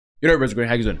Yo, everybody's great.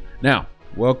 How you doing? Now,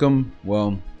 welcome.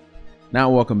 Well,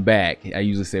 not welcome back. I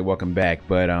usually say welcome back,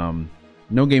 but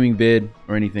no gaming vid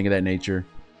or anything of that nature.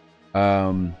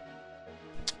 I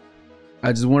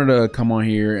just wanted to come on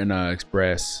here and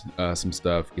express some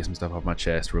stuff, get some stuff off my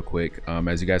chest real quick.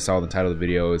 As you guys saw, the title of the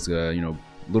video is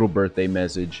little birthday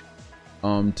message.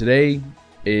 Today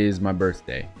is my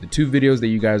birthday. The two videos that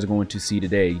you guys are going to see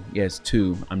today, yes,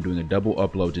 two. I'm doing a double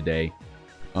upload today.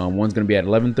 One's going to be at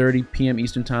 11:30 p.m.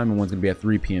 Eastern time, and one's going to be at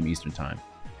 3 p.m. Eastern time.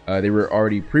 They were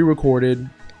already pre-recorded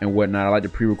and whatnot. I like to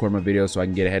pre-record my videos so I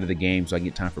can get ahead of the game, so I can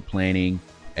get time for planning,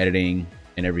 editing,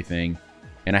 and everything.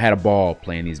 And I had a ball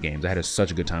playing these games. I had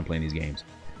such a good time playing these games.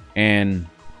 And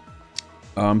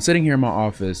I'm sitting here in my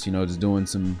office, just doing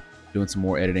some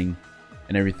more editing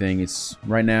and everything. It's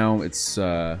right now. It's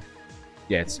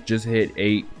it's just hit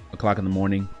 8 o'clock in the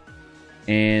morning,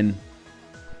 and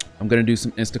I'm gonna do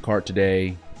some Instacart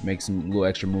today, make some little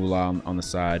extra moolah on the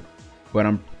side, but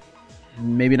I'm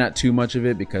maybe not too much of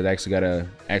it because I actually gotta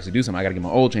do something. I gotta get my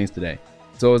oil changed today,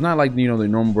 so it's not like the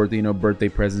normal birthday, birthday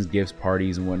presents, gifts,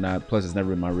 parties, and whatnot. Plus, that's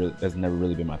never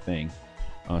really been my thing,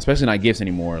 especially not gifts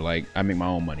anymore. Like, I make my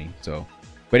own money. So,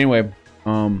 but anyway,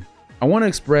 I want to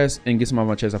express and get some off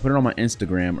my chest. I put it on my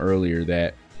Instagram earlier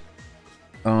that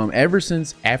ever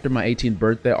since after my 18th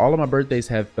birthday, all of my birthdays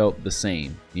have felt the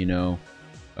same.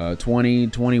 20,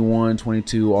 21,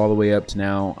 22, all the way up to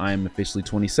now. I'm officially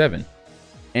 27.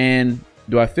 And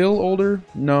do I feel older?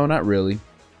 No, not really.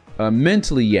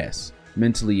 Mentally, yes.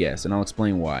 And I'll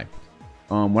explain why.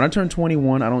 When I turned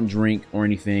 21, I don't drink or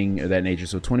anything of that nature.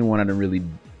 So 21, I didn't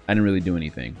really do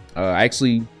anything. I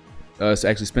actually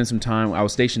spent some time. I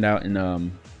was stationed out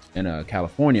in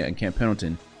California in Camp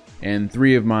Pendleton, and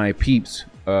three of my peeps,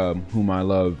 whom I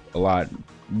love a lot.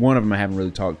 One of them I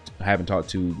haven't talked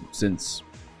to since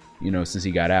he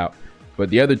got out,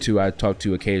 but the other two I talk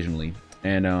to occasionally,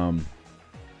 and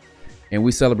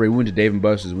we celebrate. We went to Dave and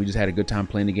Buster's. We just had a good time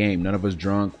playing the game. None of us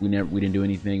drunk. We didn't do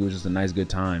anything. It was just a nice good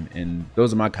time, and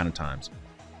those are my kind of times.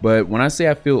 But when I say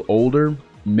I feel older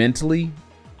mentally,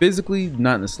 physically,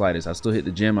 not in the slightest. I still hit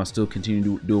the gym. I still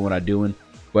continue doing what I'm doing,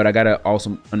 but I gotta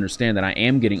also understand that I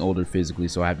am getting older physically,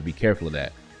 so I have to be careful of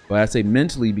that. But I say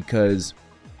mentally because,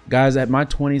 guys, at my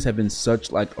 20s have been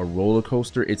such like a roller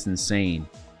coaster. It's insane.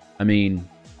 I mean,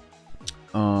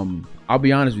 I'll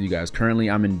be honest with you guys.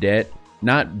 Currently, I'm in debt.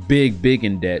 Not big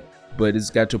in debt, but it's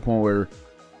got to a point where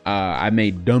I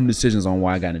made dumb decisions on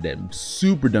why I got into debt.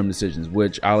 Super dumb decisions,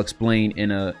 which I'll explain in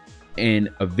a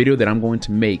video that I'm going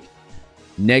to make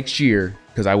next year,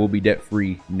 because I will be debt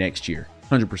free next year,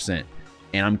 100%.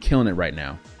 And I'm killing it right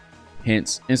now.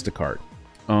 Hence Instacart.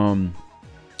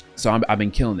 So I've been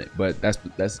killing it, but that's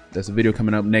a video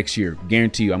coming up next year.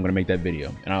 Guarantee you I'm gonna make that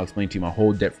video, and I'll explain to you my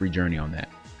whole debt-free journey on that.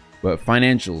 But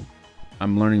financial,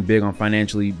 I'm learning big on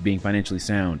being financially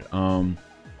sound.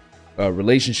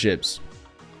 Relationships,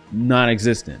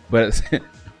 non-existent, but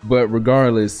but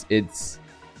regardless,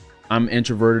 I'm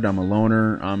introverted. I'm a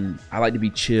loner. I like to be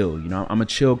chill. I'm a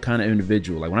chill kind of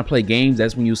individual. Like when I play games,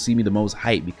 that's when you'll see me the most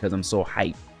hype, because I'm so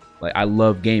hype. Like I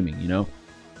love gaming,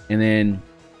 and then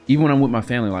even when I'm with my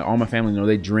family, like all my family,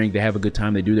 they drink, they have a good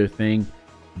time, they do their thing,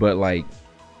 but like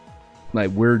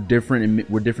we're different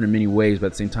in many ways, but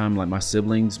at the same time, like my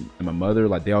siblings and my mother,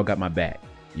 like they all got my back,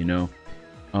 but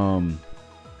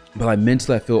like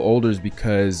mentally I feel older is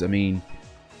because, I mean,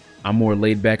 I'm more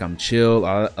laid back, I'm chill.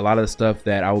 A lot of the stuff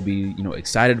that I will be,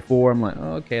 excited for, I'm like,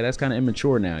 oh, okay, that's kind of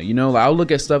immature now. Like I'll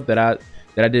look at stuff that I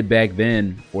did back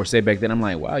then, or say back then, I'm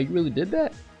like, wow, you really did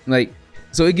that? Like,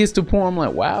 so it gets to a point I'm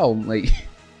like, wow, like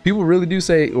people really do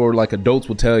say, or like adults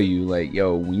will tell you, like,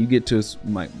 yo, when you get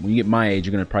my age,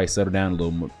 you're gonna probably settle down a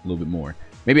little bit more.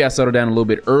 Maybe I settled down a little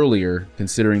bit earlier,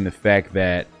 considering the fact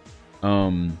that,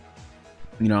 I'm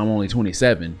only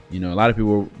 27. A lot of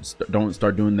people don't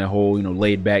start doing that whole,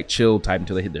 laid back, chill type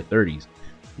until they hit their 30s.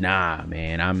 Nah,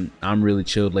 man, I'm really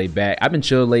chilled, laid back. I've been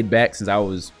chilled, laid back since I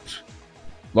was,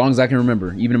 long as I can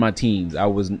remember. Even in my teens, I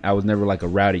was never like a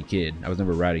rowdy kid. I was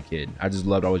never a rowdy kid. I just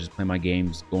loved always just playing my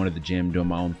games, going to the gym, doing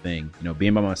my own thing.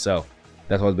 Being by myself.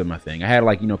 That's always been my thing. I had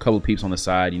like a couple of peeps on the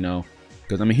side,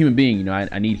 because I'm a human being.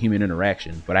 I need human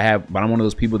interaction. But I'm one of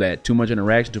those people that too much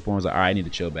interaction to the point where I was like, all right, I need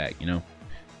to chill back.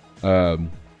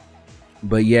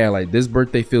 But yeah, like this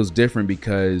birthday feels different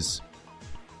because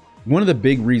one of the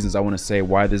big reasons I want to say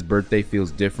why this birthday feels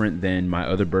different than my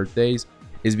other birthdays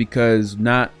is because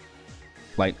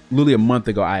like literally a month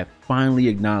ago, I finally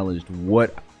acknowledged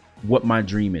what my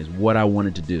dream is, what I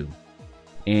wanted to do.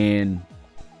 And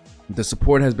the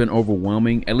support has been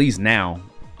overwhelming. At least now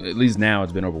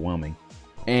it's been overwhelming.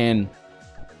 And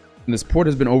And the support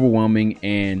has been overwhelming,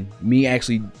 and me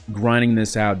actually grinding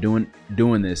this out, doing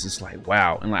this, it's like,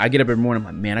 wow. And like I get up every morning,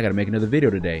 I'm like, man, I gotta make another video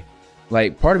today.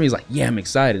 Like part of me is like, yeah, I'm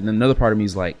excited. And then another part of me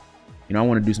is like, you know, I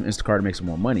want to do some Instacart to make some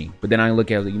more money. But then I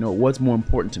look at it, like, you know, what's more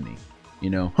important to me? You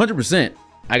know, 100%,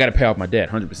 I gotta pay off my debt,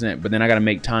 100%. But then I gotta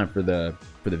make time for the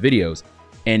videos.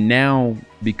 And now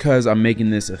because I'm making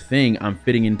this a thing, I'm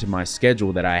fitting into my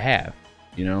schedule that I have,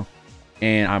 you know.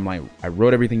 And I'm like, I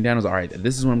wrote everything down. I was like, all right,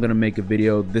 this is when I'm gonna make a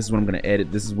video. This is when I'm gonna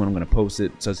edit. This is when I'm gonna post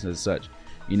it, such and such.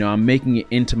 You know, I'm making it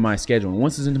into my schedule. And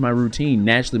once it's into my routine,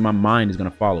 naturally my mind is gonna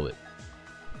follow it.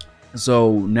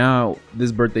 So now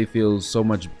this birthday feels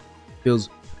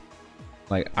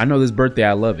like, I know this birthday,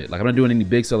 I love it. Like I'm not doing any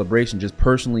big celebration, just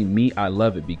personally me, I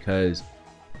love it because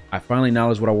I finally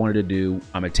acknowledged what I wanted to do.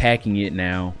 I'm attacking it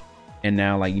now. And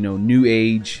now, like, you know, new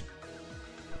age,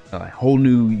 whole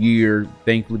new year,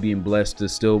 thankfully being blessed to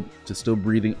still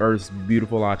breathing Earth's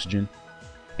beautiful oxygen,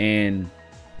 and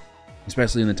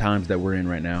especially in the times that we're in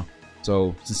right now.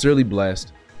 So sincerely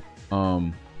blessed.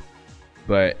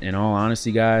 But in all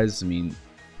honesty, guys, I mean,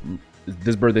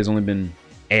 this birthday's only been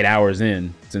 8 hours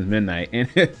in since midnight, and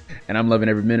and I'm loving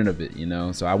every minute of it, you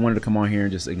know. So I wanted to come on here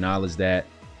and just acknowledge that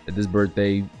this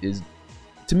birthday is,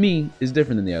 to me, is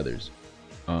different than the others.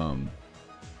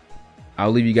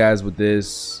 I'll leave you guys with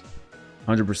this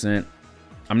 100%.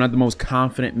 I'm not the most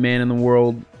confident man in the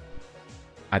world.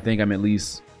 I think I'm at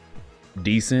least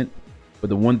decent.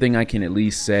 But the one thing I can at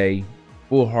least say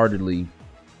full-heartedly,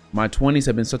 my 20s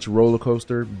have been such a roller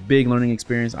coaster, big learning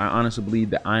experience. I honestly believe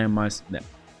that I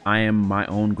am my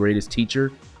own greatest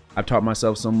teacher. I've taught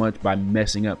myself so much by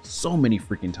messing up so many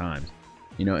freaking times,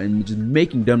 you know, and just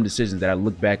making dumb decisions that I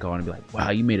look back on and be like, wow,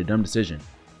 you made a dumb decision,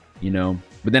 you know.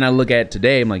 But then I look at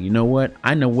today, I'm like, you know what?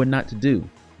 I know what not to do,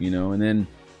 you know, and then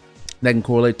that can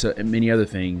correlate to many other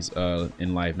things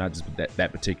in life, not just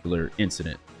that particular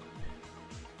incident.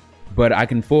 But I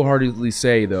can full-heartedly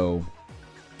say, though,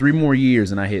 3 more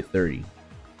years and I hit 30.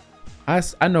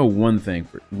 I know one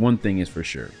thing is for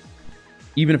sure.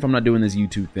 Even if I'm not doing this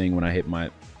YouTube thing when I hit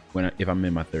if I'm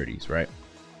in my 30s, right?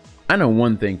 I know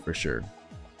one thing for sure.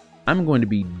 I'm going to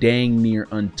be dang near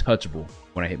untouchable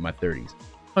when I hit my 30s.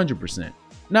 100%.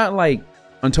 Not like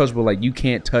untouchable, like you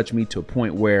can't touch me to a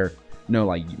point where, no,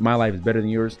 like my life is better than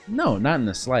yours. No, not in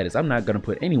the slightest. I'm not gonna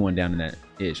put anyone down in that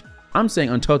ish. I'm saying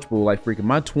untouchable, like freaking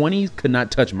my 20s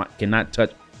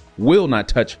will not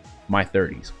touch my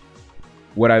 30s.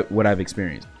 What I've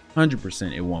experienced,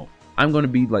 100% it won't. I'm gonna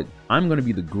be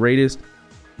the greatest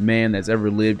man that's ever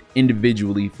lived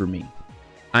individually for me.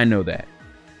 I know that,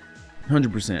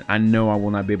 100%. I know I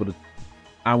won't be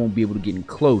able to get in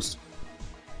close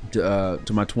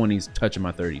to my 20s touching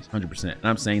my 30s, 100%. And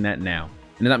I'm saying that now,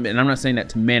 and I'm not saying that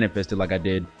to manifest it like I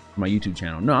did for my YouTube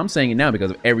channel. No, I'm saying it now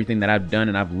because of everything that I've done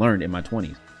and I've learned in my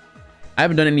 20s. I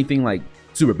haven't done anything like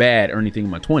super bad or anything in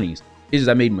my 20s. It's just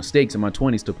I made mistakes in my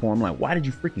 20s to the point I'm like, why did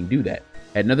you freaking do that?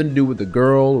 Had nothing to do with the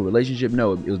girl or relationship.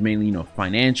 No, it was mainly, you know,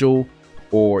 financial,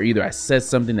 or either I said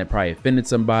something that probably offended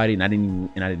somebody and I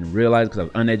didn't realize because I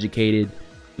was uneducated,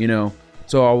 you know.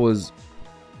 So I was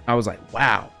like,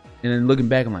 wow. And then looking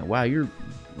back, I'm like, wow,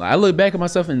 I look back at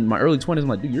myself in my early 20s, I'm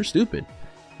like, dude, you're stupid.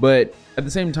 But at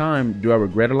the same time, do I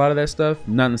regret a lot of that stuff?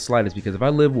 Not in the slightest, because if I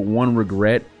live with one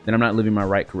regret, then I'm not living my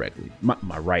right correctly. I'm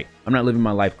not living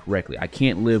my life correctly. I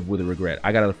can't live with a regret.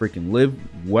 I gotta freaking live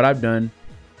what I've done,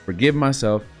 forgive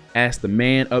myself, ask the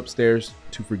man upstairs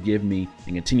to forgive me,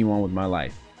 and continue on with my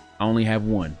life. I only have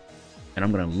one, and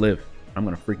I'm gonna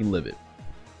freaking live it.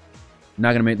 I'm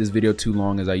not gonna make this video too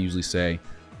long, as I usually say.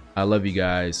 I love you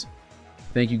guys.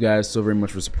 Thank you guys so very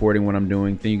much for supporting what I'm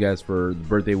doing. Thank you guys for the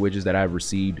birthday wishes that I've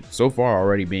received so far,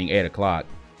 already being 8 o'clock.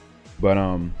 But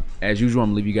as usual, I'm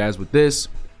gonna leave you guys with this.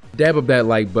 Dab up that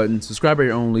like button. Subscribe at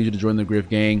your own leisure to join the Gryph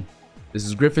gang. This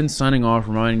is Gryphon signing off,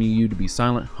 reminding you to be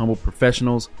silent, humble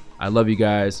professionals. I love you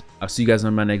guys. I'll see you guys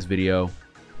in my next video.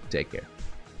 Take care.